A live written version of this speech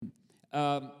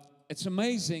Um, it's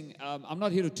amazing. I'm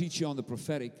not here to teach you on the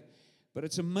prophetic, but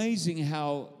it's amazing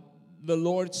how the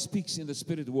Lord speaks in the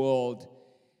spirit world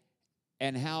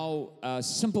and how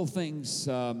simple things,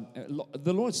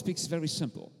 the Lord speaks very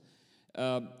simple.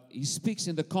 He speaks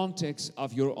in the context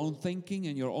of your own thinking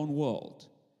and your own world.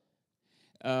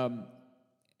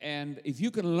 And if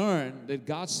you can learn that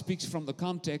God speaks from the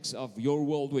context of your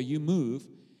world where you move,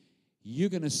 you're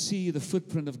going to see the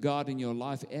footprint of God in your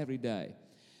life every day.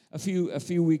 A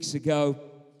few weeks ago,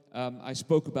 I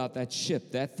spoke about that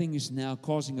ship. That thing is now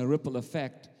causing a ripple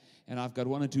effect, and I've got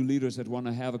one or two leaders that want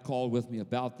to have a call with me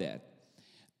about that.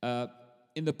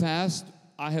 In the past,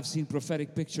 I have seen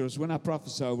prophetic pictures when I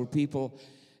prophesy over people,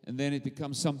 and then it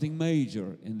becomes something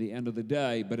major in the end of the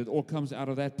day, but it all comes out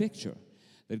of that picture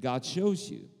that God shows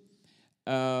you.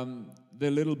 The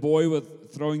little boy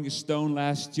with throwing a stone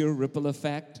last year, ripple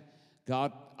effect.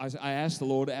 God, I asked the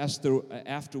Lord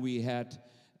after we had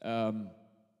the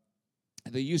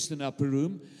Houston upper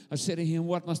room, I said to him,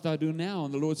 what must I do now?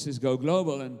 And the Lord says, go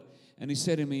global. And he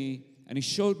said to me, and he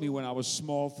showed me when I was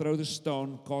small, throw the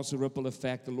stone, cause a ripple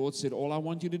effect. The Lord said, all I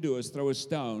want you to do is throw a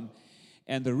stone,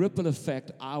 and the ripple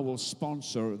effect, I will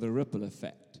sponsor the ripple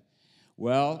effect.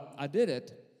 Well, I did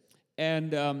it,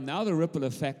 and now the ripple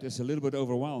effect is a little bit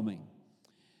overwhelming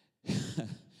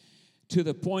to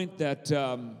the point that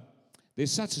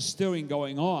there's such a stirring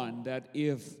going on that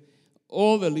if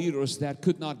all the leaders that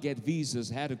could not get visas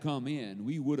had to come in,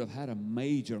 we would have had a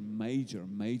major, major,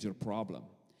 major problem.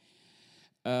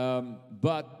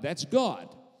 But that's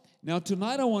God. Now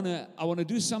tonight I want to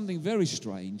do something very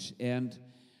strange, and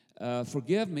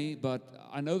forgive me, but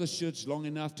I know the church long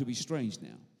enough to be strange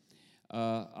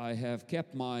now. I have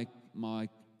kept I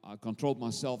controlled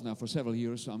myself now for several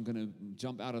years, so I'm going to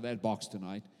jump out of that box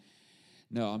tonight.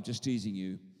 No, I'm just teasing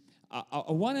you.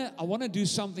 I want to do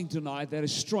something tonight that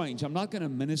is strange. I'm not going to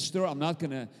minister. I'm not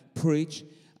going to preach.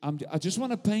 I just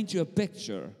want to paint you a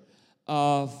picture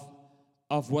of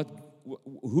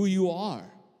who you are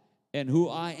and who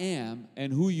I am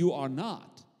and who you are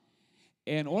not.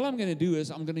 And all I'm going to do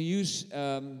is I'm going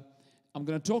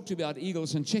to talk to you about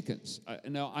eagles and chickens.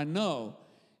 Now, I know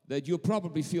that you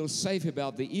probably feel safe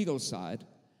about the eagle side,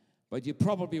 but you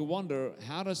probably wonder,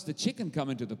 how does the chicken come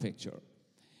into the picture?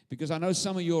 Because I know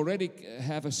some of you already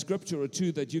have a scripture or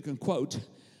two that you can quote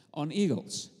on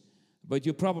eagles. But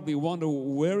you probably wonder,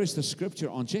 where is the scripture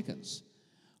on chickens?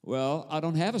 Well, I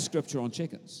don't have a scripture on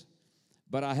chickens,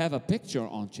 but I have a picture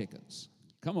on chickens.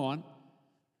 Come on.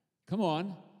 Come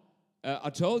on. I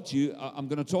told you I'm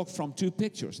going to talk from two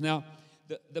pictures. Now,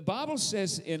 the Bible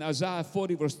says in Isaiah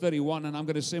 40, verse 31, and I'm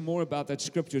going to say more about that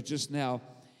scripture just now.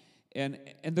 And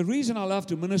the reason I love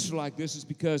to minister like this is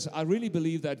because I really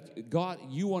believe that God,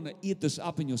 you want to eat this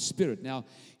up in your spirit. Now,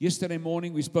 yesterday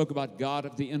morning we spoke about God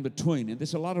of the in-between, and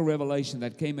there's a lot of revelation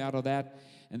that came out of that,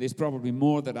 and there's probably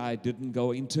more that I didn't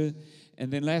go into.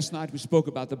 And then last night we spoke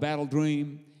about the battle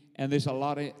dream, and there's a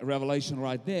lot of revelation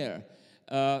right there.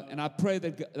 And I pray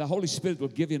that the Holy Spirit will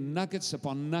give you nuggets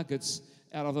upon nuggets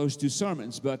out of those two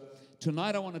sermons. But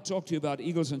tonight I want to talk to you about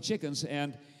eagles and chickens,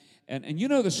 and you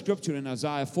know the scripture in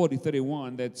Isaiah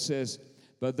 40:31 that says,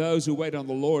 but those who wait on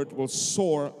the Lord will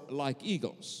soar like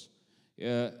eagles.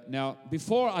 Now,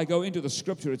 before I go into the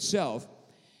scripture itself,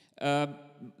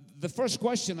 the first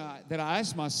question that I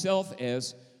ask myself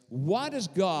is, why does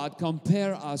God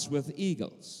compare us with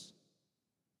eagles?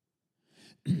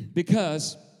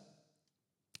 Because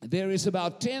there is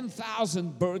about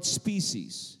 10,000 bird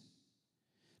species.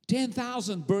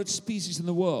 10,000 bird species in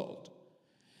the world.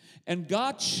 And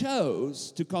God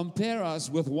chose to compare us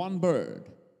with one bird.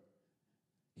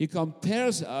 He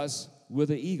compares us with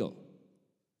the eagle.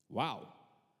 Wow.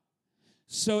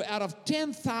 So out of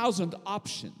 10,000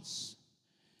 options,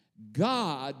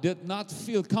 God did not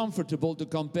feel comfortable to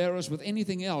compare us with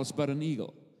anything else but an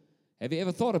eagle. Have you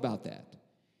ever thought about that?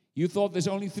 You thought there's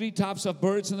only 3 types of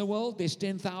birds in the world? There's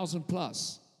 10,000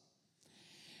 plus.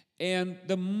 And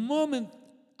the moment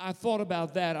I thought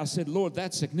about that, I said, Lord,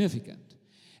 that's significant.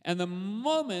 And the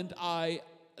moment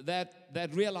that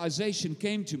realization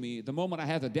came to me, the moment I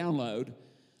had the download,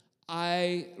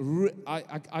 I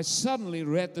suddenly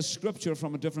read the scripture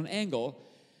from a different angle.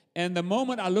 And the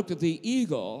moment I looked at the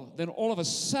eagle, then all of a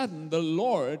sudden the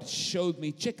Lord showed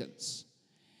me chickens.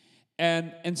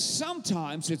 And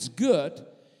sometimes it's good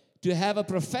to have a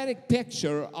prophetic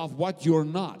picture of what you're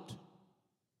not,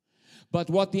 but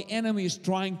what the enemy is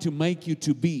trying to make you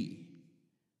to be.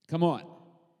 Come on.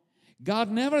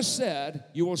 God never said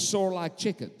you will soar like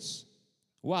chickens.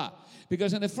 Why?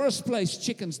 Because in the first place,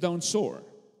 chickens don't soar.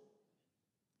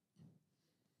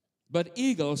 But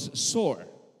eagles soar.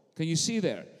 Can you see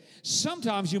there?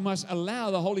 sometimes you must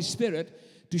allow the Holy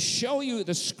Spirit to show you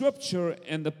the scripture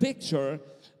and the picture,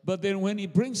 but then when He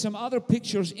brings some other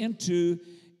pictures into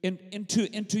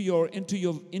your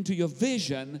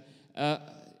vision,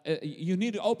 you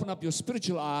need to open up your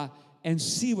spiritual eye and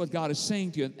see what God is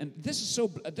saying to you. And this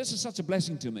is such a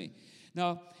blessing to me.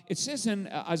 Now, it says in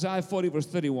Isaiah 40, verse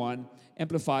 31,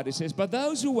 Amplified, it says, "But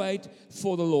those who wait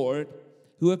for the Lord,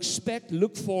 who expect,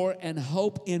 look for, and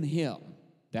hope in Him,"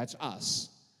 that's us.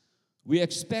 We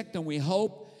expect and we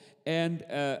hope in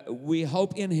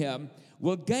Him,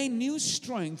 "will gain new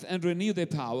strength and renew their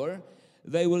power.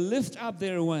 They will lift up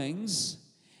their wings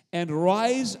and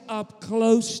rise up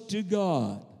close to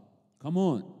God." Come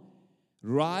on.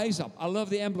 Rise up. I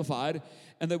love the Amplified.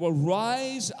 "And they will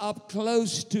rise up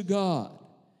close to God."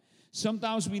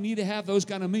 Sometimes we need to have those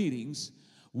kind of meetings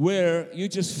where you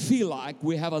just feel like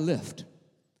we have a lift.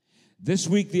 This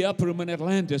week, the Upper Room in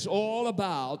Atlanta is all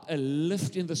about a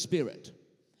lift in the Spirit.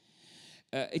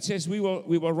 It says we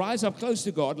will rise up close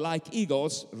to God like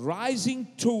eagles, rising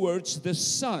towards the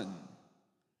sun.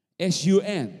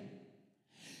 S-U-N.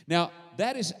 Now,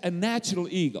 that is a natural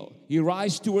eagle. He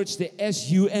rises towards the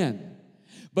S-U-N.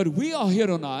 But we are here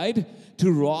tonight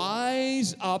to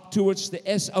rise up towards the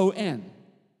S-O-N.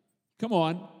 Come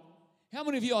on. How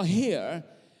many of you are here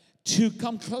to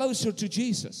come closer to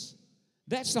Jesus?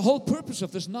 That's the whole purpose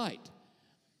of this night,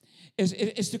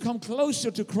 is to come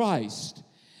closer to Christ.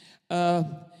 And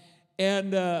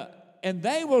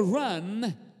they will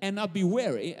run and not be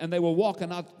weary, and they will walk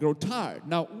and not grow tired.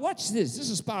 Now, watch this. This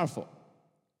is powerful.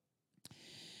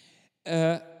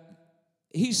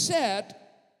 He said,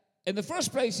 in the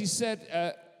first place, He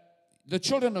said, the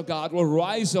children of God will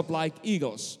rise up like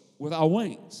eagles with our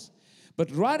wings. But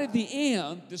right at the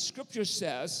end, the scripture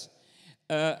says,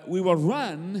 we will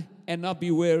run and not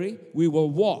be weary. We will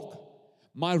walk.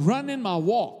 My run and my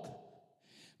walk.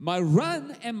 My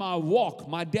run and my walk,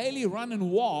 my daily run and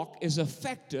walk is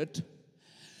affected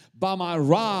by my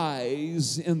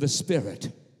rise in the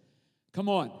Spirit. Come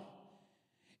on.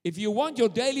 If you want your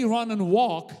daily run and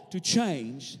walk to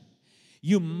change,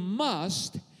 you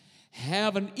must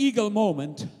have an eagle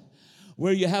moment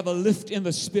where you have a lift in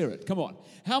the Spirit. Come on.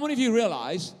 How many of you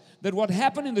realize that what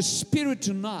happened in the Spirit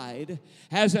tonight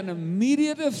has an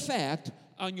immediate effect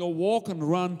on your walk and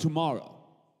run tomorrow?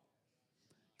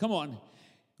 Come on.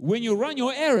 When you run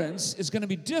your errands, it's going to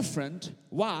be different.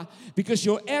 Why? Because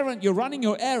you're running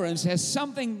your errands has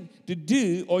something to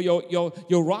do, or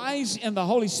your rise in the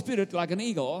Holy Spirit like an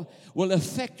eagle will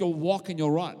affect your walk and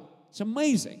your run. It's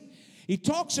amazing. He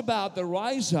talks about the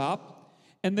rise up,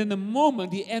 and then the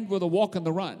moment he ends with a walk and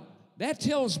the run. That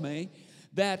tells me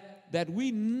that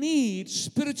we need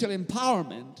spiritual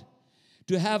empowerment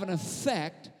to have an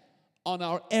effect on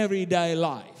our everyday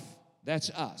life. That's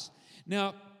us.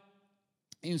 Now,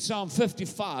 in Psalm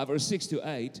 55, verse 6 to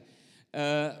 8,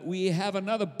 we have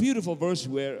another beautiful verse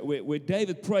where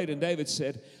David prayed, and David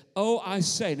said, "Oh, I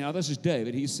say," now this is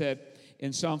David, he said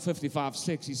in Psalm 55,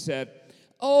 6, he said,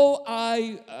 "Oh,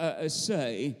 I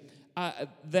say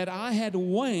that I had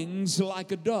wings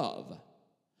like a dove."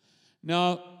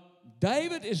 Now,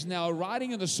 David is now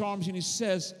writing in the Psalms, and he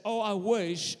says, "Oh, I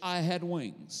wish I had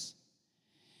wings."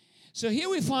 So here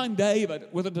we find David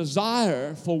with a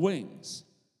desire for wings.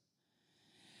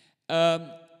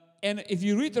 And if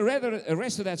you read the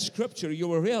rest of that scripture, you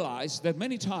will realize that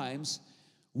many times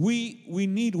we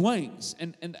need wings.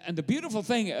 And the beautiful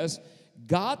thing is,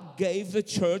 God gave the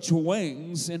church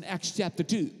wings in Acts chapter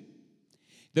 2.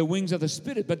 The wings of the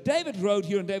Spirit. But David wrote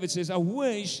here, and David says, "I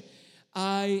wish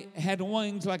I had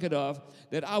wings like a dove,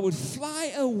 that I would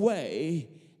fly away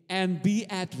and be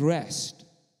at rest."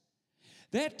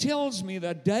 That tells me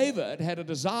that David had a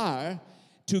desire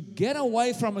to get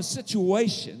away from a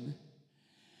situation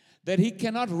that he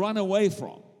cannot run away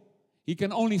from. He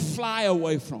can only fly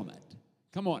away from it.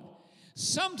 Come on.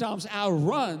 Sometimes our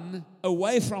run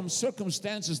away from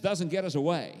circumstances doesn't get us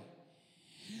away.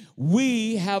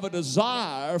 We have a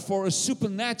desire for a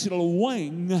supernatural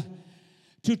wing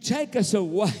to take us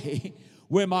away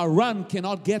where my run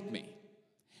cannot get me.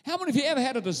 How many of you ever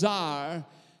had a desire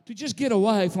to just get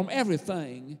away from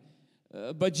everything,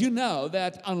 but you know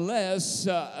that unless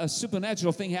a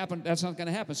supernatural thing happened, that's not going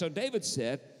to happen? So David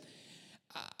said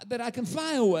that I can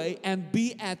fly away and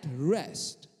be at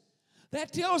rest.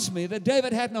 That tells me that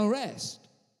David had no rest.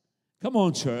 Come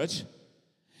on, church.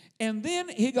 And then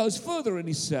he goes further and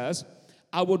he says,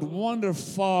 "I would wander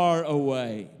far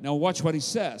away." Now watch what he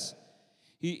says.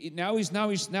 Now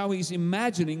he's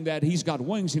imagining that he's got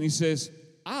wings, and he says,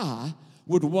 "I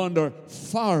would wander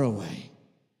far away."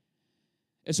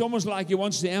 It's almost like he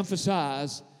wants to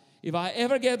emphasize, if I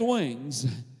ever get wings,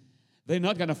 they're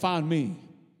not going to find me.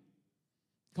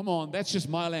 Come on, that's just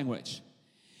my language.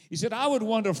 He said, I would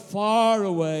wander far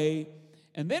away.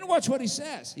 And then watch what he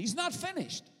says. He's not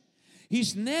finished.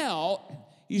 He's now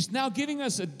giving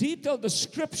us a detailed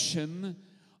description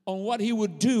on what he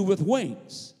would do with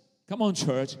wings. Come on,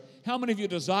 church. How many of you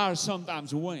desire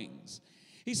sometimes wings?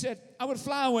 He said, I would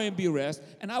fly away and be rest,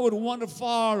 and I would wander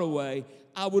far away.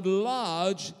 I would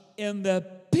lodge in the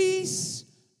peace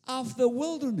of the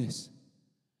wilderness.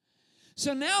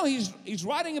 So now he's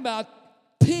writing about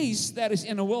peace that is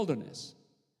in a wilderness.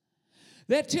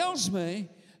 That tells me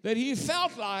that he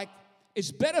felt like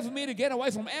it's better for me to get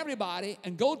away from everybody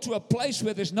and go to a place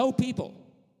where there's no people.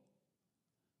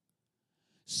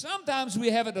 Sometimes we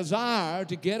have a desire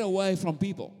to get away from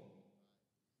people.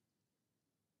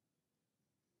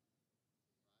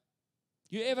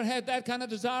 You ever had that kind of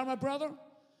desire, my brother?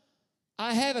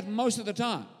 I have it most of the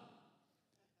time.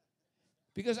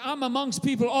 Because I'm amongst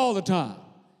people all the time.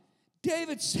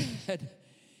 David said,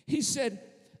 he said,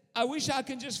 I wish I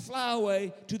could just fly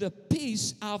away to the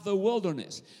peace of the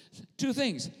wilderness. Two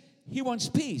things. He wants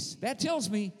peace. That tells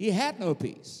me he had no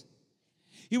peace.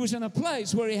 He was in a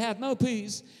place where he had no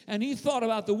peace, and he thought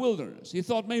about the wilderness. He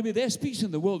thought maybe there's peace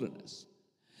in the wilderness.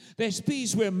 There's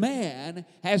peace where man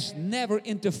has never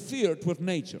interfered with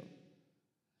nature.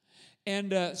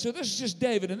 And so this is just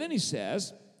David. And then he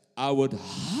says, I would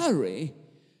hurry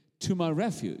to my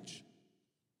refuge.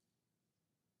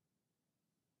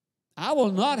 I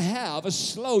will not have a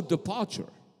slow departure.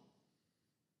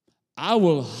 I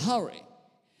will hurry.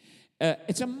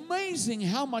 It's amazing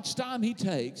how much time he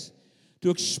takes to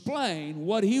explain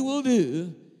what he will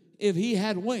do if he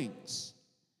had wings.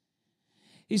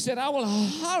 He said, I will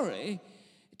hurry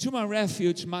to my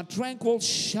refuge, my tranquil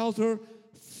shelter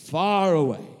far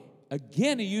away.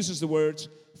 Again, he uses the words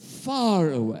far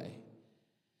away.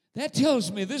 That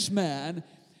tells me this man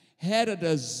had a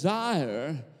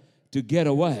desire to get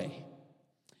away.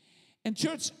 And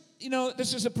church, you know,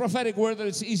 this is a prophetic word that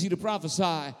it's easy to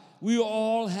prophesy. We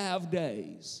all have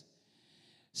days,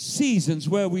 seasons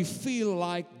where we feel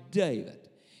like David.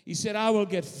 He said, I will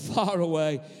get far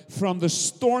away from the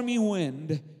stormy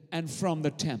wind and from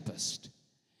the tempest.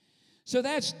 So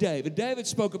that's David. David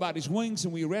spoke about his wings,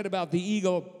 and we read about the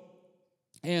eagle.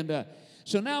 And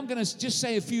so now I'm going to just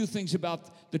say a few things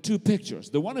about the two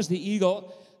pictures. The one is the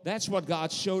eagle. That's what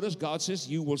God showed us. God says,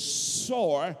 you will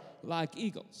soar like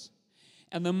eagles.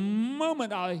 And the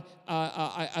moment I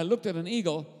looked at an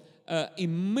eagle,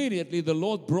 immediately the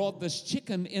Lord brought this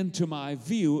chicken into my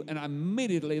view, and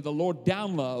immediately the Lord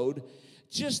downloaded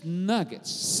just nuggets,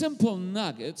 simple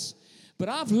nuggets. But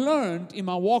I've learned in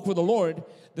my walk with the Lord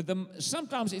that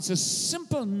sometimes it's a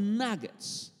simple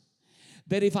nuggets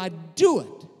that if I do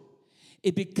it,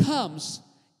 it becomes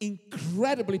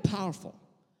incredibly powerful.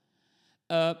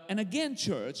 And again,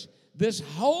 church, this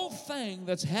whole thing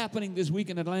that's happening this week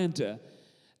in Atlanta,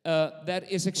 that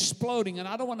is exploding, and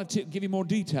I don't want to give you more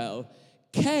detail,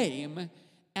 came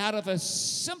out of a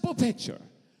simple picture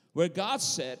where God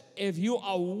said, if you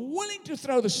are willing to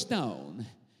throw the stone,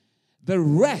 the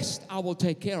rest I will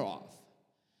take care of.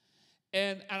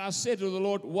 And I said to the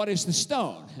Lord, what is the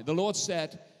stone? The Lord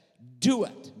said, do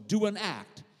it. Do an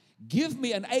act. Give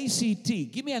me an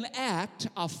ACT. Give me an act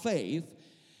of faith,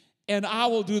 and I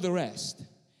will do the rest.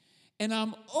 And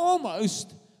I'm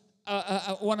almost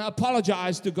want to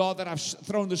apologize to God that I've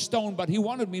thrown the stone, but he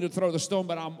wanted me to throw the stone,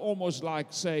 but I'm almost like,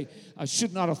 say, I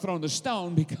should not have thrown the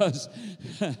stone because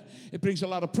it brings a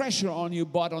lot of pressure on you,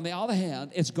 but on the other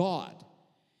hand, it's God.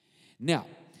 Now,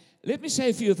 let me say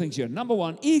a few things here. Number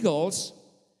one, eagles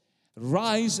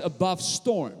rise above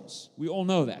storms. We all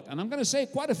know that. And I'm going to say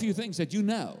quite a few things that you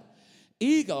know.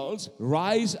 Eagles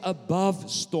rise above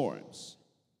storms.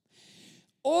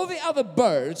 All the other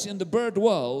birds in the bird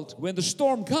world, when the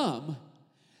storm comes,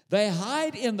 they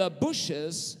hide in the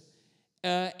bushes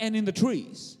and in the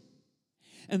trees.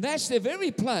 And that's the very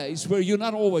place where you're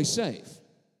not always safe.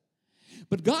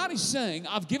 But God is saying,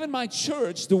 I've given my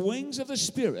church the wings of the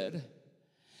Spirit.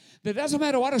 That doesn't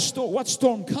matter what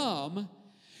storm come,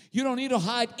 you don't need to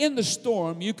hide in the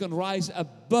storm. You can rise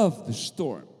above the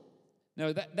storm.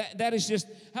 Now, that is just,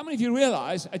 how many of you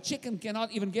realize a chicken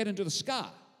cannot even get into the sky?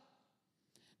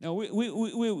 Now, we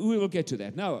will get to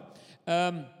that. Now,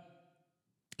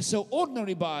 so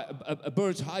ordinary a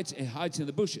bird hides in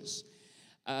the bushes.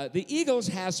 The eagles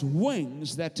has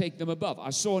wings that take them above.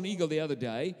 I saw an eagle the other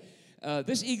day.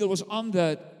 This eagle was in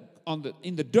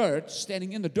the dirt,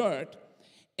 standing in the dirt,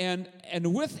 and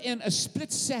within a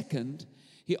split second,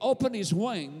 he opened his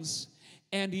wings,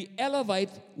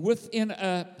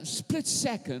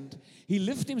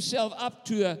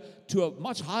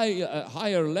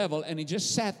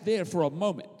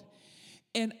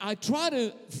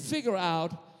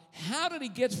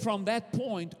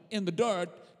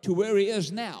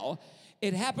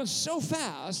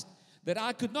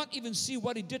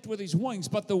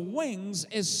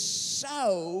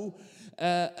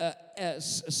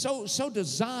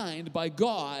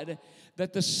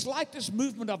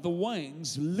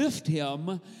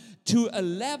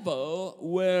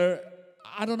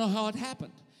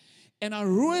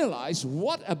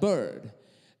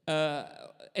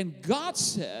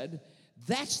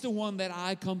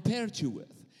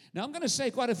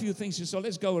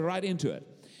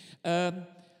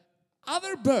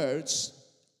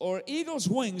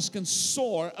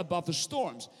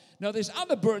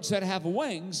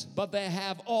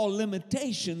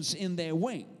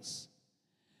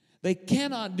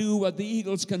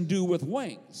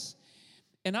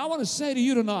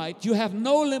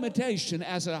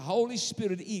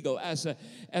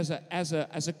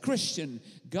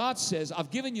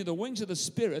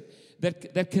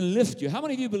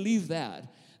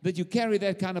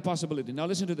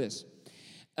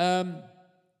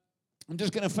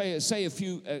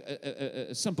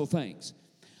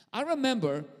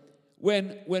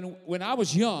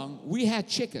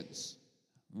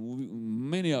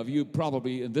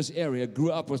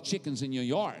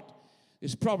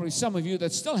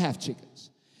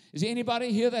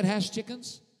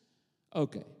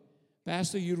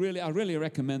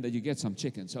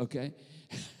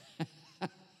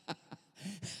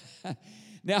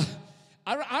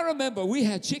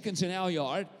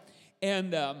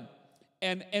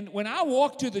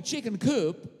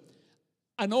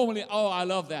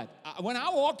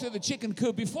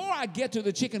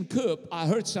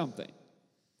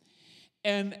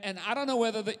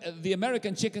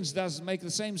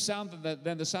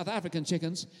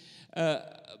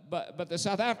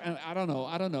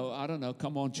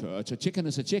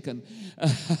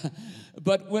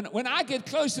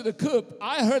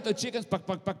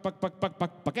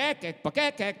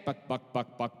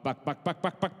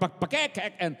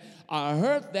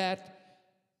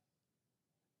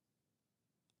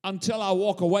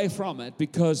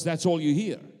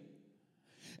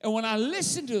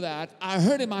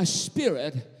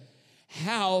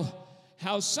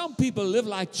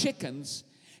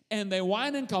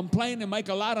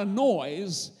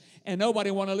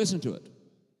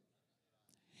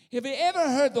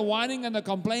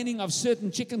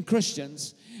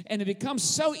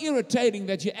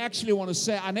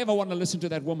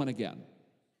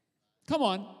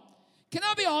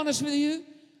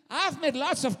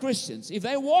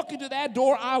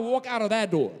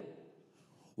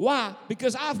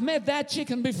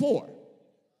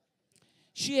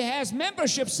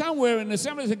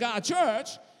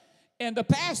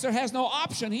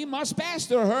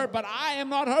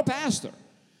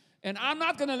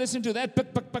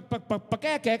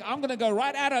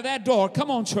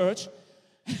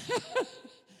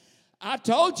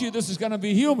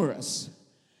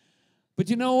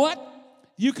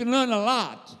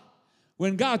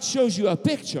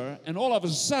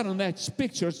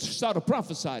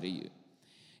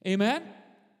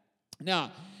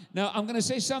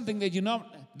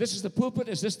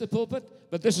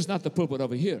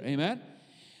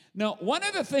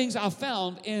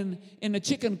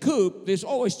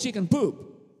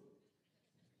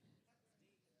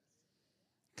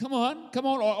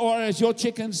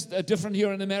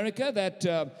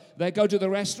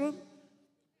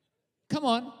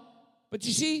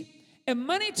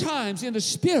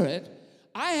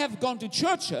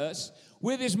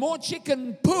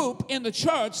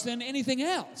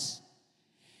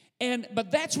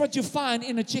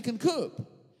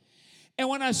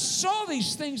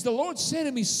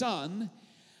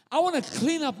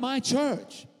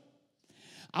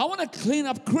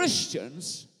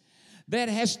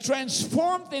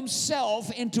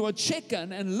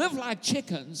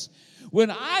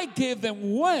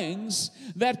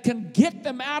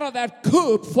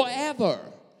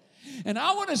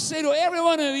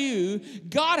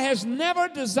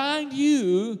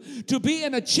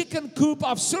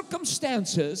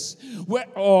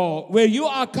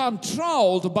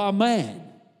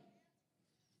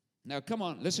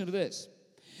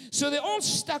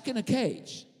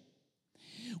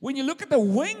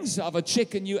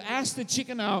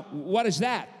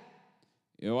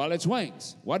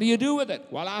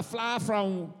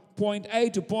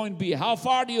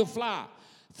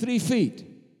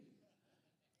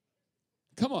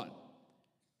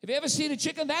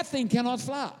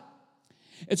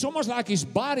 It's almost like his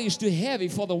body is too heavy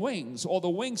for the wings, or the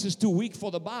wings is too weak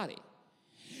for the body.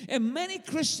 And many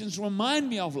Christians remind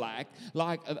me of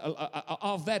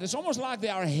of that. It's almost like they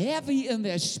are heavy in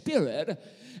their spirit,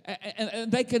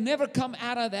 and they can never come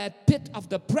out of that pit of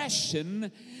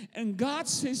depression. And God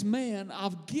says, man,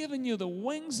 I've given you the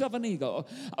wings of an eagle.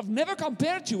 I've never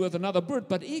compared you with another bird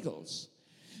but eagles.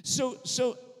 So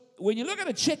when you look at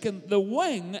a chicken, the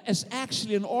wing is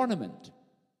actually an ornament.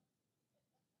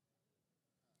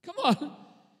 Come on,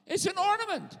 it's an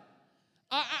ornament.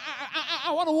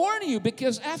 I want to warn you,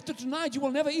 because after tonight you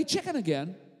will never eat chicken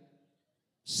again.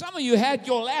 Some of you had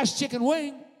your last chicken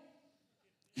wing.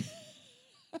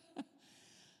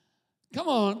 Come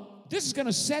on, this is going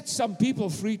to set some people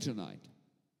free tonight.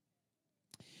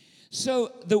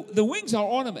 So the wings are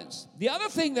ornaments. The other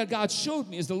thing that God showed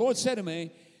me is the Lord said to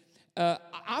me,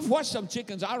 I've watched some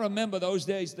chickens. I remember those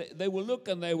days. They will look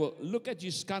at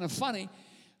you kind of funny.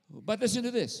 But listen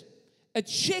to this. A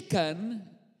chicken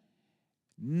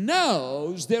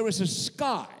knows there is a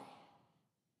sky,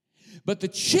 but the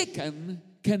chicken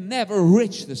can never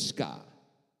reach the sky.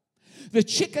 The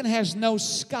chicken has no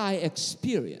sky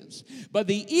experience, but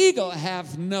the eagle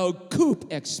have no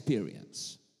coop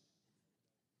experience.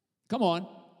 Come on.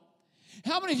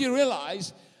 How many of you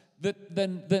realize that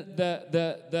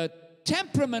the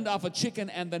temperament of a chicken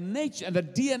and the nature and the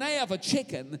DNA of a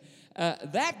chicken,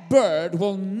 that bird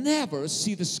will never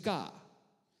see the sky?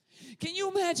 Can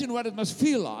you imagine what it must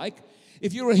feel like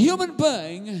if you're a human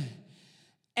being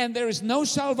and there is no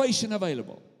salvation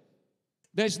available?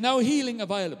 There's no healing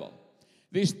available.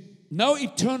 There's no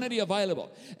eternity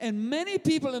available. And many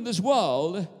people in this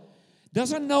world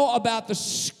doesn't know about the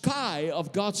sky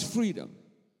of God's freedom.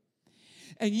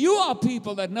 And you are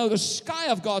people that know the sky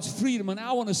of God's freedom. And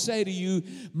I want to say to you,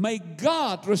 may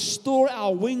God restore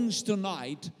our wings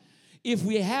tonight. If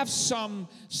we have some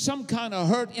kind of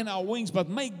hurt in our wings, but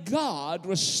may God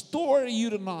restore you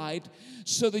tonight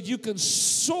so that you can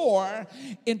soar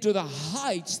into the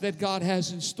heights that God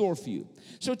has in store for you.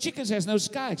 So chickens has no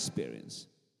sky experience.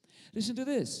 Listen to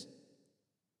this.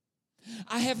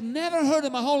 I have never heard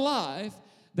in my whole life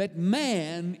that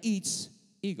man eats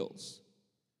eagles.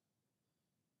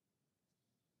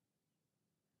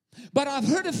 But I've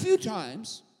heard a few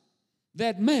times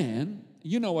that man,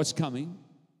 you know what's coming,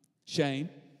 Shane,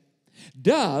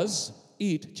 does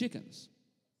eat chickens.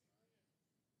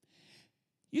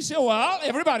 You say, well,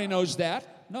 everybody knows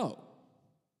that. No.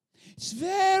 It's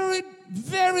very,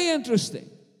 very interesting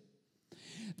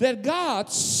that God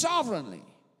sovereignly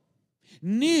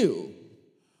knew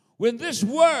when this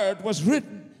word was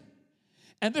written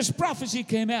and this prophecy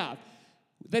came out,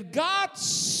 that God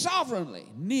sovereignly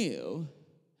knew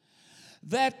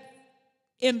that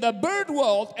in the bird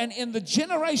world and in the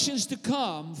generations to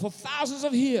come, for thousands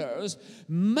of years,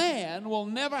 man will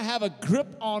never have a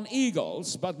grip on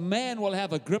eagles, but man will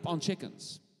have a grip on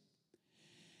chickens.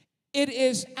 It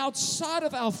is outside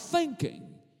of our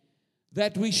thinking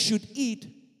that we should eat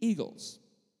eagles,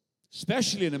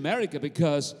 especially in America,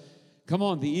 because, come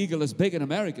on, the eagle is big in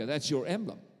America. That's your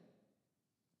emblem.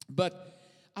 But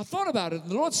I thought about it.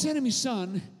 The Lord said to me,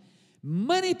 son,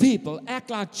 many people act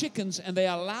like chickens and they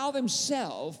allow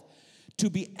themselves to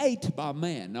be ate by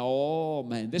man. Oh,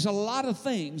 man, there's a lot of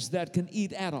things that can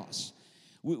eat at us.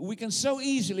 We can so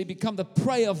easily become the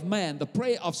prey of man, the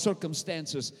prey of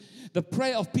circumstances, the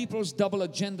prey of people's double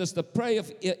agendas, the prey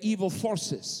of evil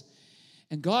forces.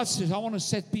 And God says, I want to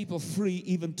set people free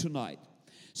even tonight.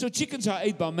 So chickens are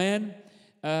ate by man.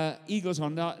 Eagles are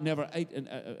never ate.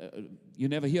 You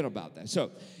never hear about that.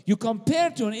 So you compare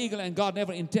to an eagle, and God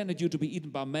never intended you to be eaten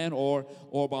by man or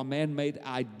by man-made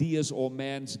ideas or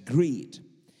man's greed.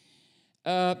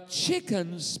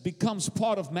 Chickens becomes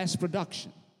part of mass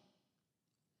production.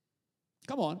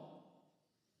 Come on.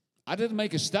 I didn't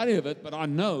make a study of it, but I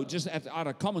know just out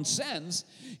of common sense,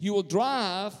 you will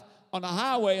drive on a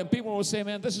highway and people will say,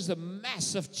 man, this is a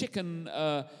massive chicken,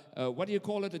 what do you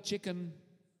call it, a chicken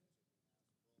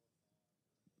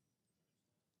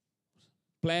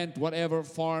plant, whatever,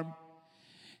 farm.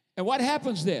 And what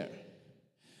happens there?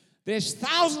 There's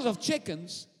thousands of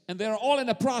chickens and they're all in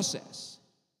a process.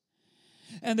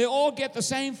 And they all get the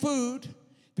same food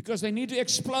because they need to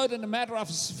explode in a matter of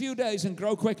a few days and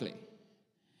grow quickly.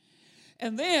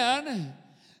 And then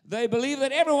they believe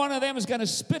that every one of them is going to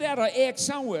spit out an egg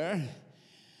somewhere.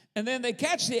 And then they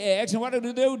catch the eggs, and what do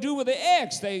they do with the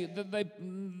eggs? They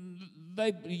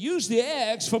use the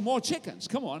eggs for more chickens.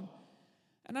 Come on.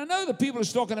 And I know the people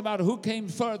is talking about who came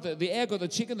first, the egg or the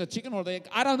chicken or the egg.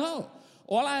 I don't know.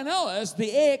 All I know is the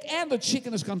egg and the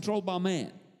chicken is controlled by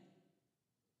man.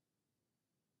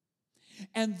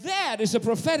 And that is a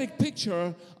prophetic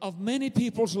picture of many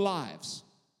people's lives.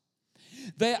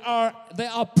 They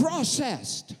are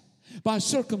processed by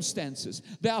circumstances.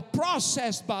 They are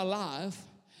processed by life.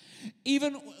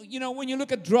 Even, when you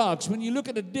look at drugs, when you look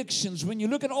at addictions, when you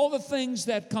look at all the things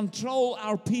that control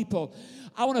our people,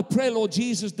 I want to pray, Lord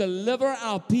Jesus, deliver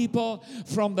our people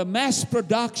from the mass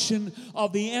production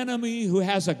of the enemy who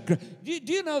has a... Do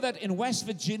you know that in West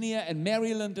Virginia and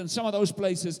Maryland and some of those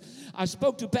places, I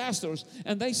spoke to pastors,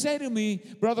 and they say to me,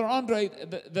 Brother Andre,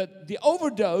 the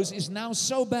overdose is now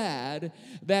so bad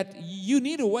that you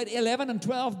need to wait 11 and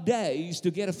 12 days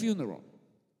to get a funeral.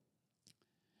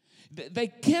 They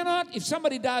cannot, if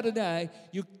somebody died today,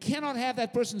 you cannot have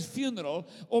that person's funeral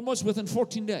almost within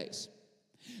 14 days.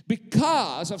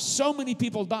 Because of so many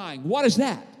people dying. What is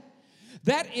that?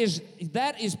 That is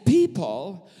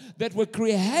people that were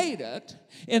created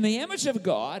in the image of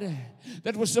God,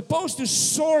 that were supposed to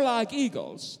soar like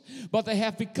eagles, but they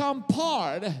have become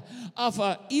part of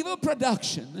an evil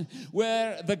production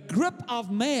where the grip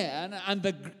of man and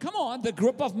the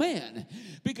grip of man,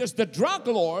 because the drug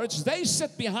lords, they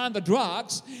sit behind the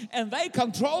drugs and they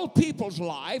control people's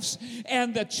lives,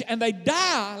 and they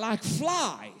die like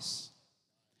flies.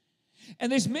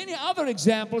 And there's many other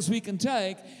examples we can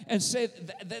take and say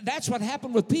that's what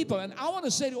happened with people. And I want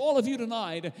to say to all of you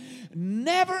tonight,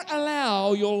 never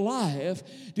allow your life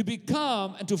to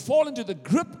become and to fall into the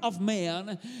grip of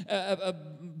man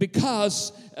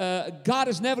because God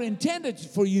has never intended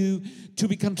for you to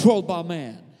be controlled by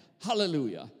man.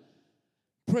 Hallelujah.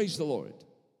 Praise the Lord.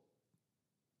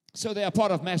 So they are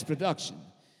part of mass production.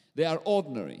 They are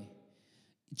ordinary.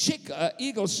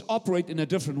 Eagles operate in a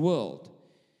different world.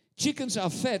 Chickens are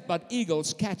fed, but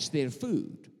eagles catch their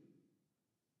food.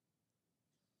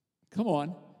 Come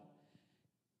on.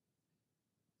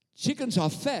 Chickens are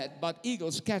fed, but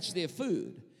eagles catch their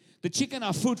food. The chicken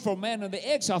are food for man, and the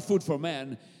eggs are food for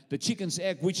man. The chicken's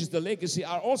egg, which is the legacy,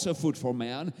 are also food for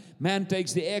man. Man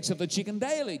takes the eggs of the chicken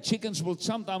daily. Chickens will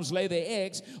sometimes lay their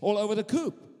eggs all over the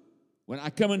coop. When I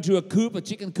come into a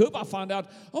chicken coop, I find out,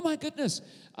 oh my goodness,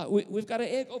 we've got an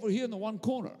egg over here in the one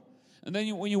corner. And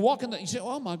then when you walk in, you say,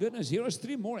 oh my goodness, here is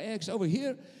 3 more eggs over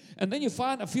here. And then you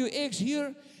find a few eggs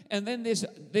here. And then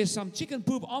there's some chicken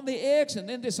poop on the eggs. And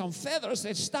then there's some feathers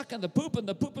that's stuck in the poop. And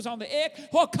the poop is on the egg.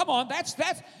 Oh, come on, that's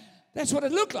what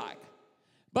it looked like.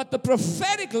 But the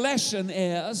prophetic lesson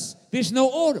is there's no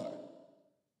order.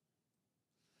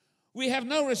 We have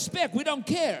no respect. We don't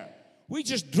care. We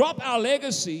just drop our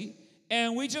legacy.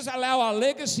 And we just allow our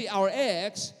legacy, our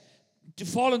eggs, to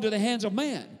fall into the hands of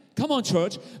man. Come on,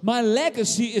 church. My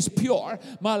legacy is pure.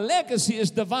 My legacy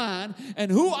is divine. And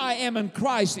who I am in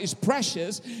Christ is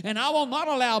precious. And I will not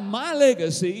allow my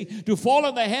legacy to fall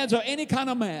in the hands of any kind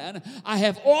of man. I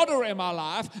have order in my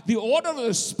life, the order of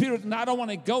the Spirit, and I don't want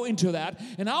to go into that.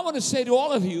 And I want to say to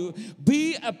all of you,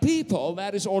 be a people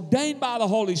that is ordained by the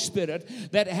Holy Spirit,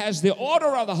 that has the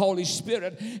order of the Holy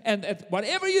Spirit, and that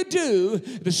whatever you do,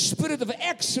 the Spirit of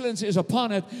excellence is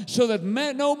upon it, so that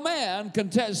no man can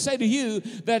say to you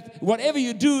that whatever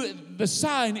you do, the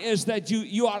sign is that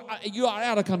you are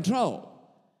out of control.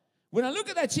 When I look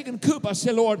at that chicken coop, I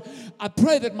say, Lord, I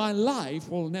pray that my life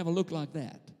will never look like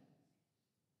that.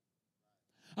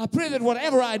 I pray that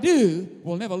whatever I do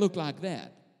will never look like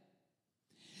that.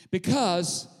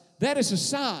 Because that is a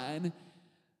sign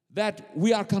that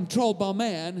we are controlled by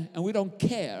man and we don't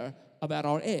care about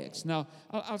our eggs. Now,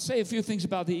 I'll say a few things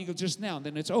about the eagle just now, and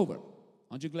then it's over.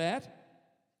 Aren't you glad?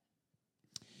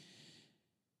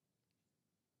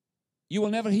 You will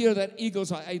never hear that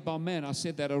eagles are ate by men. I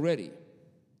said that already.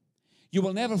 You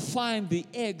will never find the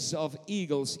eggs of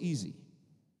eagles easy,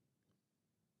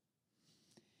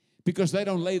 because they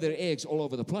don't lay their eggs all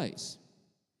over the place.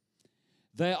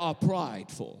 They are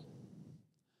prideful.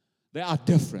 They are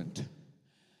different.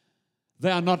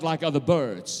 They are not like other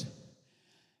birds.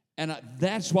 And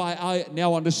that's why I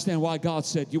now understand why God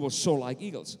said you will soar like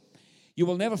eagles. You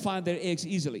will never find their eggs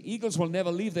easily. Eagles will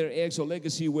never leave their eggs or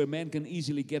legacy where man can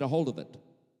easily get a hold of it.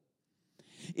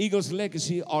 Eagles'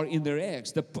 legacy are in their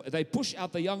eggs. They push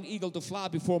out the young eagle to fly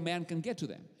before man can get to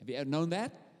them. Have you ever known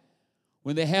that?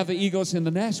 When they have the eagles in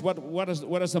the nest, what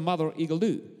does the mother eagle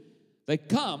do? They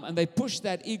come and they push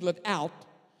that eaglet out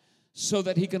so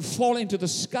that he can fall into the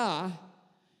sky.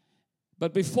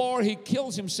 But before he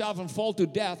kills himself and fall to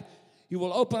death, he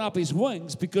will open up his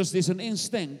wings, because there's an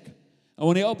instinct. And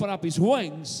when he opens up his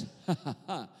wings,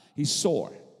 he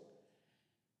soars.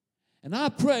 And I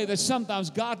pray that sometimes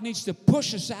God needs to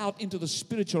push us out into the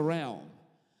spiritual realm.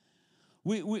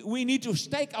 We need to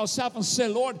stake ourselves and say,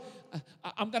 Lord,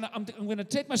 I'm gonna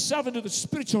take myself into the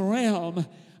spiritual realm.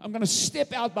 I'm gonna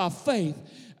step out by faith.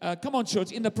 Come on,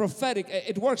 church. In the prophetic,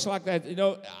 it works like that. You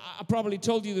know, I probably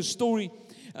told you the story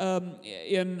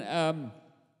in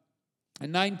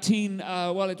 19,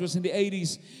 it was in the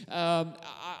 80s.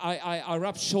 I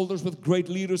rubbed shoulders with great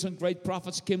leaders and great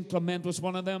prophets. Kim Clement was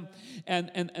one of them.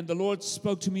 And the Lord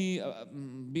spoke to me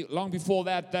long before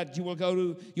that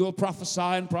you will prophesy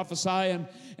and prophesy.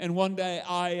 And one day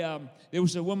there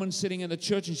was a woman sitting in the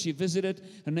church and she visited.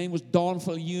 Her name was Dawn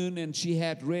Falyoun, and she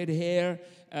had red hair,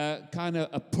 kind of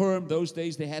a perm. Those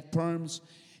days they had perms.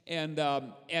 And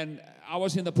I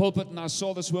was in the pulpit and I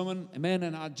saw this woman, amen,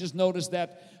 and I just noticed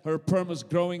that her perm was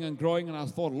growing and growing, and I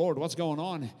thought, Lord, what's going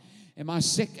on? Am I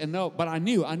sick? And no, but I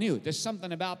knew there's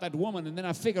something about that woman. And then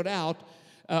I figured out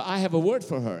I have a word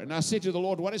for her. And I said to the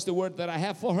Lord, what is the word that I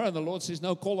have for her? And the Lord says,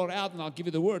 no, call her out and I'll give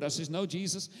you the word. I says, no,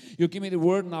 Jesus, you give me the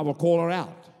word and I will call her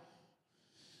out.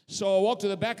 So I walked to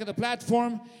the back of the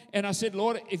platform and I said,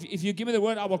 Lord, if you give me the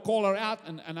word, I will call her out.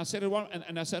 And I said,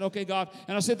 and I said, okay, God.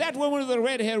 And I said, that woman with the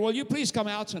red hair, will you please come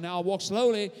out? So now I walk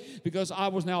slowly because I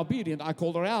was now obedient. I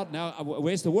called her out. Now,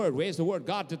 where's the word? Where's the word?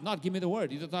 God did not give me the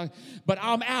word. He did not, but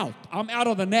I'm out. I'm out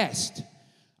of the nest.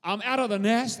 I'm out of the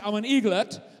nest. I'm an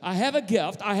eaglet. I have a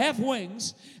gift. I have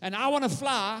wings. And I want to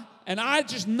fly. And I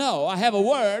just know I have a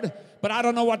word, but I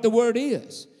don't know what the word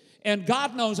is. And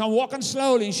God knows I'm walking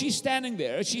slowly, and she's standing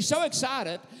there. She's so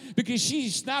excited because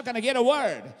she's now going to get a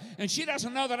word. And she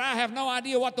doesn't know that I have no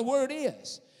idea what the word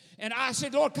is. And I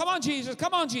said, Lord, come on, Jesus.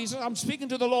 Come on, Jesus. I'm speaking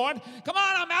to the Lord. Come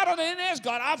on, I'm out of the nest,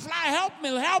 God. I fly. Help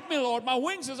me, Lord. My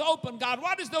wings is open, God.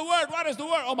 What is the word? What is the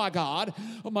word? Oh, my God.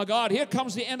 Oh, my God. Here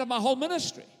comes the end of my whole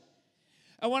ministry.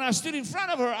 And when I stood in front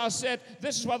of her, I said,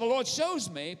 this is what the Lord shows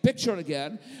me. Picture it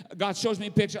again. God shows me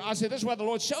a picture. I said, this is what the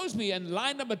Lord shows me. And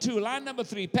line number 2, line number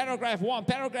 3, paragraph 1,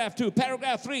 paragraph 2,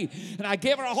 paragraph 3. And I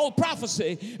gave her a whole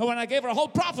prophecy. And when I gave her a whole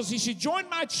prophecy, she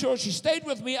joined my church. She stayed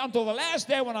with me until the last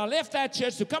day when I left that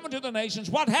church to come into the nations.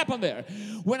 What happened there?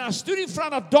 When I stood in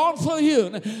front of Dawn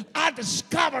Falyoun, I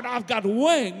discovered I've got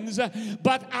wings,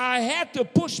 but I had to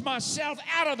push myself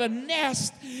out of the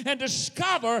nest and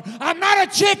discover I'm not a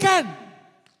chicken.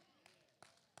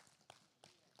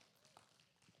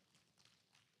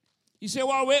 You say,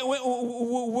 well,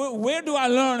 where do I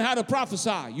learn how to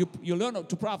prophesy? You learn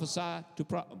to prophesy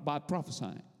by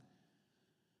prophesying.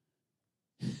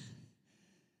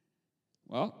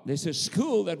 Well, there's a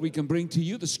school that we can bring to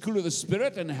you, the school of the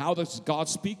Spirit, and how does God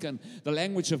speak and the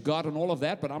language of God and all of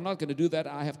that, but I'm not going to do that.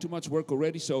 I have too much work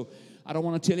already, so I don't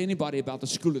want to tell anybody about the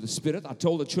school of the Spirit. I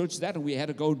told the church that, and we had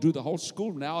to go do the whole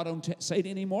school. Now I don't say it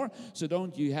anymore, so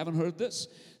you haven't heard this.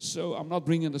 So I'm not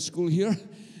bringing the school here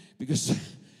because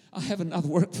I have enough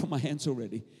work for my hands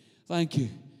already. Thank you.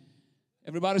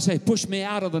 Everybody say, push me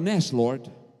out of the nest, Lord.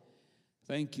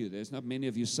 Thank you. There's not many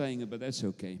of you saying it, but that's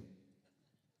okay.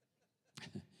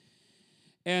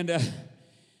 And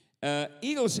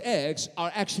eagle's eggs are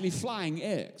actually flying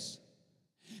eggs.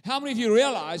 How many of you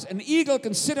realize an eagle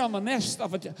can sit on the nest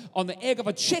on the egg of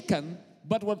a chicken,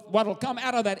 but what will come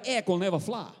out of that egg will never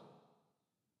fly?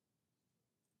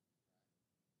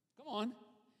 Come on.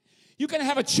 You can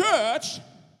have a church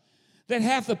that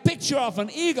have the picture of an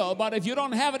eagle, but if you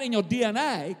don't have it in your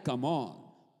DNA, come on.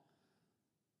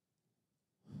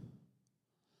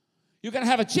 You can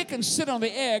have a chicken sit on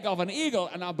the egg of an eagle,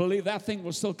 and I believe that thing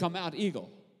will still come out eagle.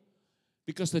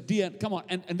 Because the DNA, come on,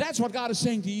 and that's what God is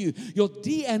saying to you. Your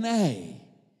DNA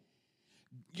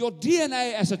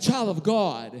as a child of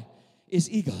God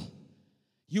is eagle.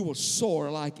 You will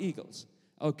soar like eagles.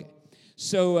 Okay,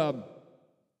 so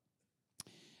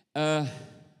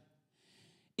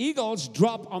eagles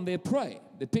drop on their prey.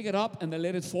 They pick it up and they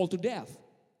let it fall to death.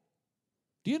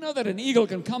 Do you know that an eagle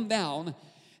can come down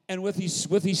and with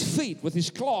his feet, with his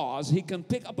claws, he can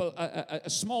pick up a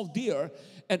small deer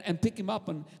and pick him up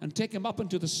and take him up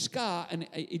into the sky, and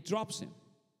it drops him.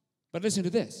 But listen to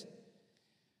this.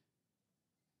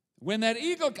 When that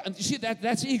eagle, you see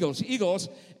that's eagles,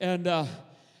 and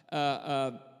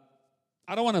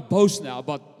I don't want to boast now,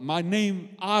 but my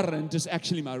name, Arend, is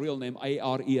actually my real name,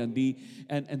 Arend,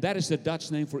 and that is the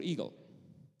Dutch name for eagle.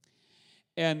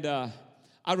 And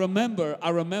I remember,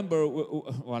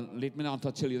 well, let me not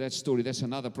tell you that story. That's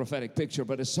another prophetic picture,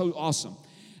 but it's so awesome.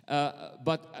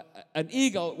 But an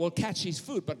eagle will catch his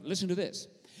food, but listen to this.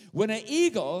 When an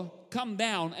eagle comes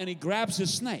down and he grabs a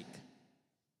snake,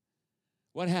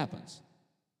 what happens?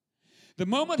 The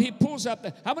moment he pulls up,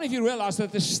 how many of you realize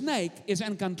that the snake is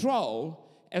in control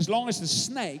as long as the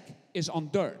snake is on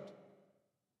dirt?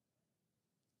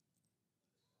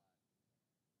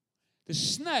 The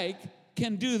snake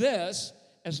can do this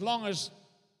as long as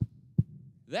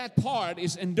that part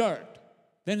is in dirt.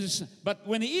 But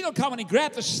when the eagle comes and he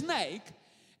grabs the snake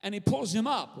and he pulls him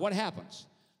up, what happens?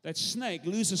 That snake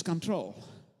loses control.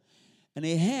 And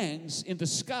he hangs in the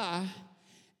sky,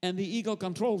 and the eagle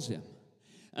controls him.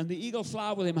 And the eagle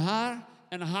flies with him higher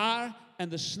and higher,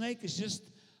 and the snake is just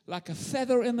like a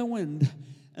feather in the wind.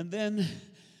 And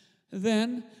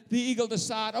then the eagle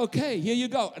decides, okay, here you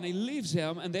go. And he leaves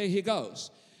him, and there he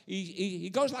goes. He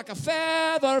goes like a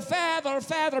feather,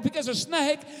 because a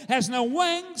snake has no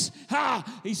wings.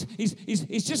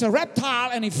 He's just a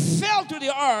reptile, and he fell to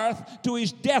the earth to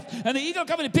his death. And the eagle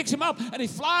comes and he picks him up, and he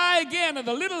flies again. And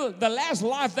the last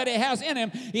life that he has in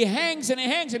him, he hangs and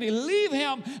he leaves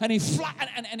him, and he fly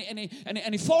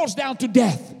and he falls down to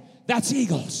death. That's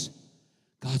eagles.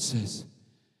 God says,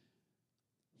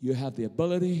 you have the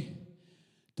ability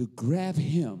to grab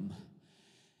him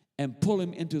and pull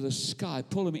him into the sky,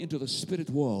 pull him into the spirit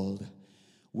world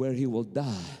where he will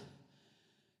die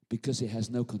because he has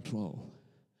no control.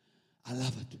 I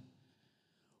love it.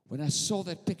 When I saw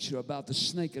that picture about the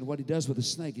snake and what he does with the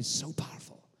snake, it's so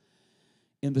powerful.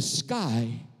 In the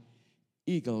sky,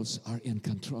 eagles are in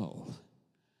control.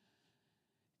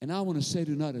 And I want to say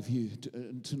tonight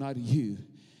to you,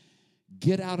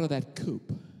 get out of that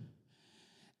coop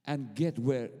and get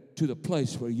to the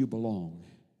place where you belong.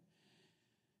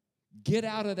 Get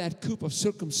out of that coop of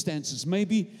circumstances.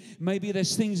 Maybe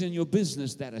there's things in your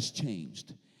business that has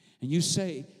changed. And you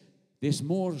say, there's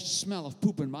more smell of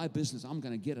poop in my business. I'm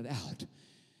going to get it out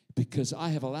because I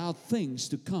have allowed things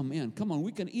to come in. Come on,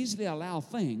 we can easily allow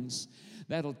things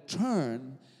that'll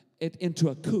turn it into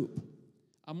a coop.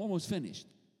 I'm almost finished.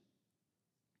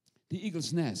 The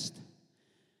eagle's nest.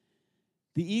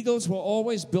 The eagles will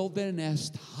always build their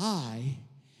nest high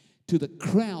to the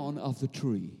crown of the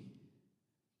tree.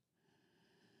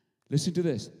 Listen to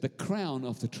this, the crown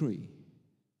of the tree,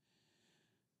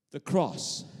 the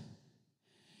cross.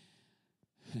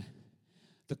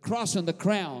 The cross and the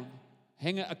crown,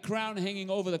 a crown hanging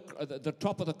over the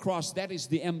top of the cross, that is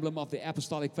the emblem of the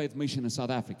Apostolic Faith Mission in South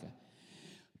Africa.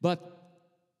 But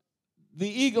the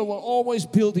eagle will always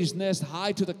build his nest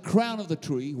high to the crown of the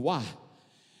tree. Why?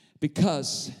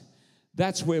 Because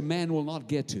that's where man will not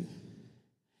get to.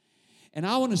 And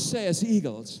I want to say as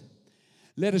eagles,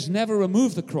 let us never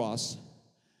remove the cross,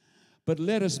 but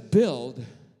let us build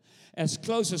as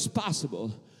close as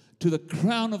possible to the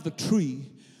crown of the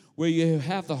tree where you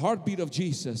have the heartbeat of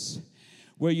Jesus,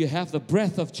 where you have the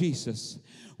breath of Jesus,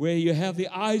 where you have the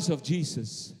eyes of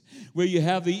Jesus, where you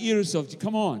have the ears of,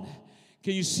 come on.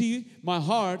 Can you see my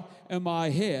heart and my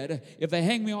head? If they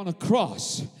hang me on a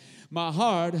cross, my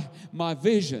heart, my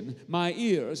vision, my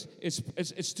ears,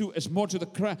 it's more to the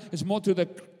crown. It's more to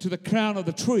the crown of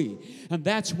the tree, and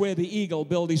that's where the eagle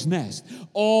builds his nest.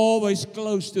 Always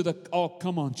close to the. Oh,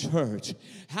 come on, church!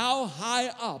 How high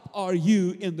up are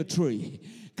you in the tree?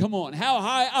 Come on, how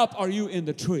high up are you in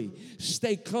the tree?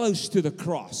 Stay close to the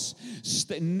cross.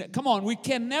 Come on, we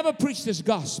can never preach this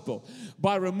gospel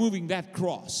by removing that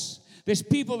cross. There's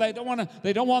people that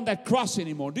don't want that cross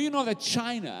anymore. Do you know that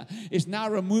China is now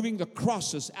removing the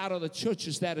crosses out of the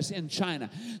churches that is in China?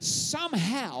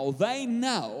 Somehow they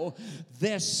know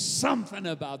there's something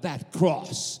about that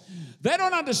cross. They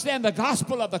don't understand the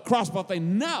gospel of the cross, but they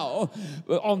know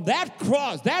on that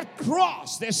cross,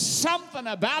 there's something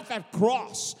about that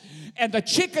cross. And the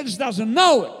chickens doesn't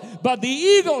know it. But the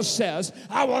eagle says,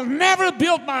 I will never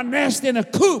build my nest in a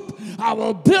coop. I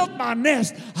will build my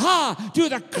nest high to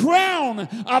the crown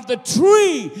of the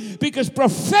tree. Because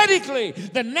prophetically,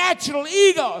 the natural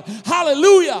eagle,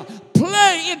 hallelujah,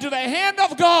 play into the hand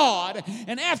of God.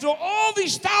 And after all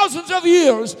these thousands of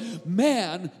years,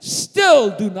 man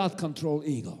still do not control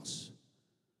eagles.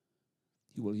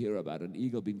 You will hear about an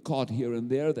eagle being caught here and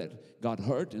there that got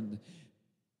hurt,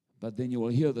 but then you will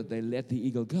hear that they let the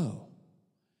eagle go.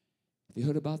 Have you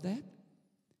heard about that?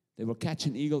 They will catch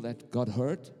an eagle that got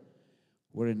hurt,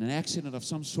 were in an accident of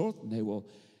some sort, and they will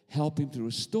help him to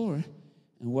restore.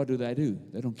 And what do? They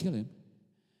don't kill him.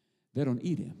 They don't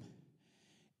eat him.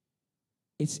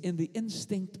 It's in the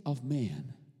instinct of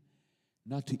man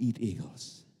not to eat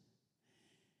eagles.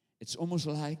 It's almost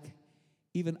like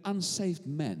even unsaved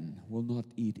men will not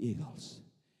eat eagles.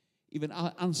 Even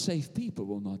unsaved people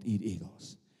will not eat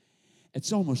eagles.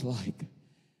 It's almost like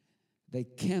they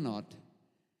cannot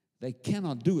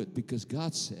do it because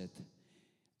God said,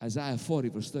 Isaiah 40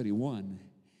 verse 31,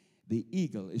 the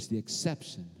eagle is the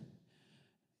exception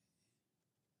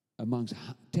amongst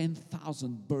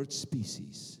 10,000 bird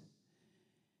species.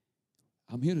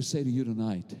 I'm here to say to you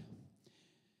tonight,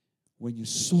 when you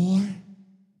soar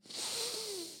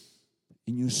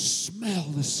and you smell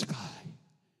the sky,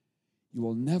 you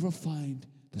will never find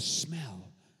the smell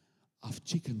of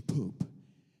chicken poop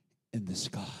in the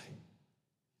sky.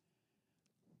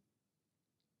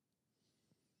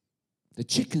 The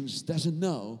chickens doesn't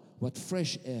know what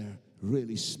fresh air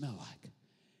really smell like.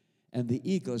 And the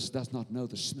eagles does not know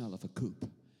the smell of a coop.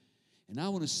 And I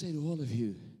want to say to all of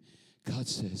you, God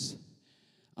says,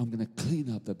 I'm going to clean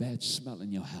up the bad smell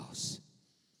in your house.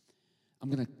 I'm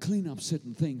going to clean up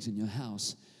certain things in your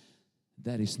house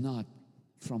that is not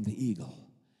from the eagle.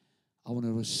 I want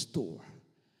to restore.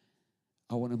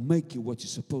 I want to make you what you're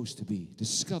supposed to be.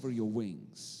 Discover your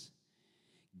wings.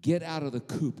 Get out of the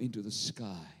coop into the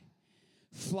sky.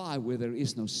 Fly where there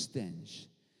is no stench.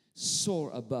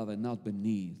 Soar above and not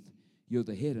beneath. You're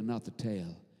the head and not the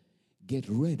tail. Get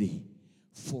ready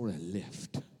for a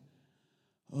lift.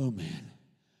 Oh, man.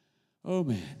 Oh,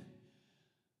 man.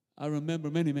 I remember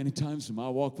many, many times in my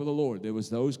walk with the Lord, there was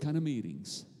those kind of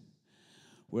meetings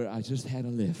where I just had a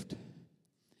lift.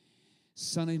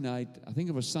 Sunday night, I think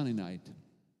it was Sunday night,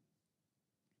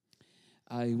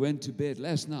 I went to bed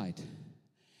last night,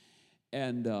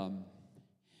 and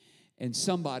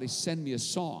somebody sent me a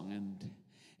song,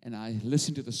 and I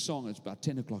listened to the song. It's about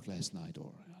 10 o'clock last night,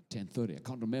 or 10:30, I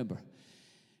can't remember.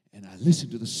 And I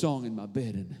listened to the song in my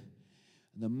bed, and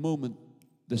the moment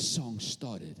the song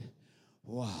started,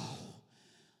 wow,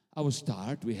 I was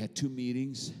tired. We had 2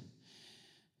 meetings.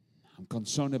 I'm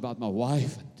concerned about my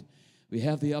wife, and we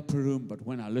have the upper room, but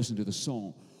when I listened to the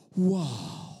song,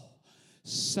 wow,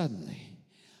 suddenly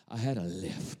I had a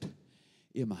lift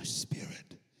in my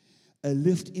spirit, a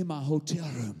lift in my hotel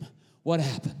room. What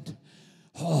happened?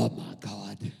 Oh, my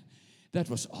God, that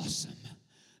was awesome.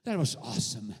 That was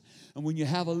awesome. And when you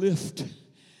have a lift,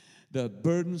 the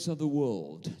burdens of the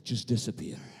world just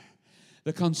disappear.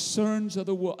 The concerns of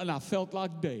the world, and I felt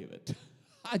like David.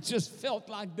 I just felt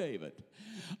like David.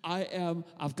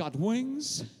 I've got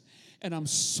wings, and I'm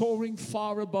soaring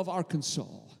far above Arkansas.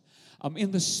 I'm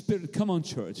in the spirit. Come on,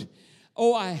 church.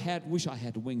 Oh, wish I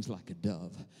had wings like a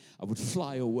dove. I would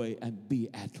fly away and be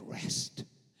at rest.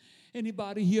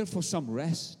 Anybody here for some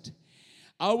rest?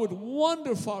 I would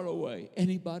wander far away.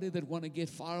 Anybody that want to get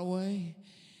far away?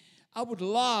 I would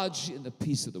lodge in the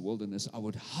peace of the wilderness. I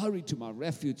would hurry to my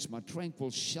refuge, my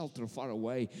tranquil shelter far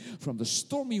away from the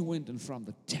stormy wind and from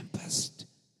the tempest.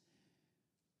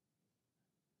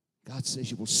 God says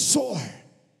you will soar,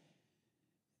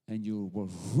 and you will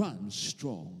run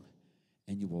strong,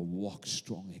 and you will walk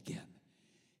strong again.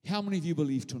 How many of you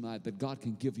believe tonight that God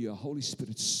can give you a Holy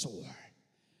Spirit soar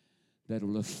that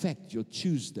will affect your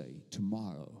Tuesday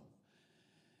tomorrow?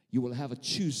 You will have a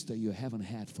Tuesday you haven't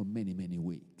had for many, many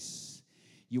weeks.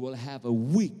 You will have a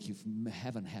week you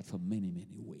haven't had for many,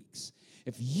 many weeks.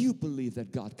 If you believe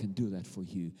that God can do that for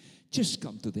you, just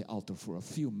come to the altar for a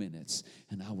few minutes,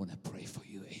 and I want to pray for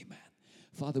you. Amen.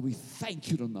 Father, we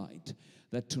thank you tonight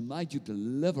that tonight you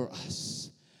deliver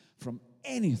us from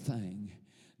anything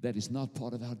that is not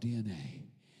part of our DNA,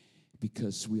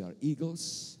 because we are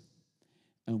eagles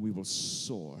and we will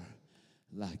soar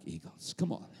like eagles.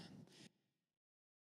 Come on.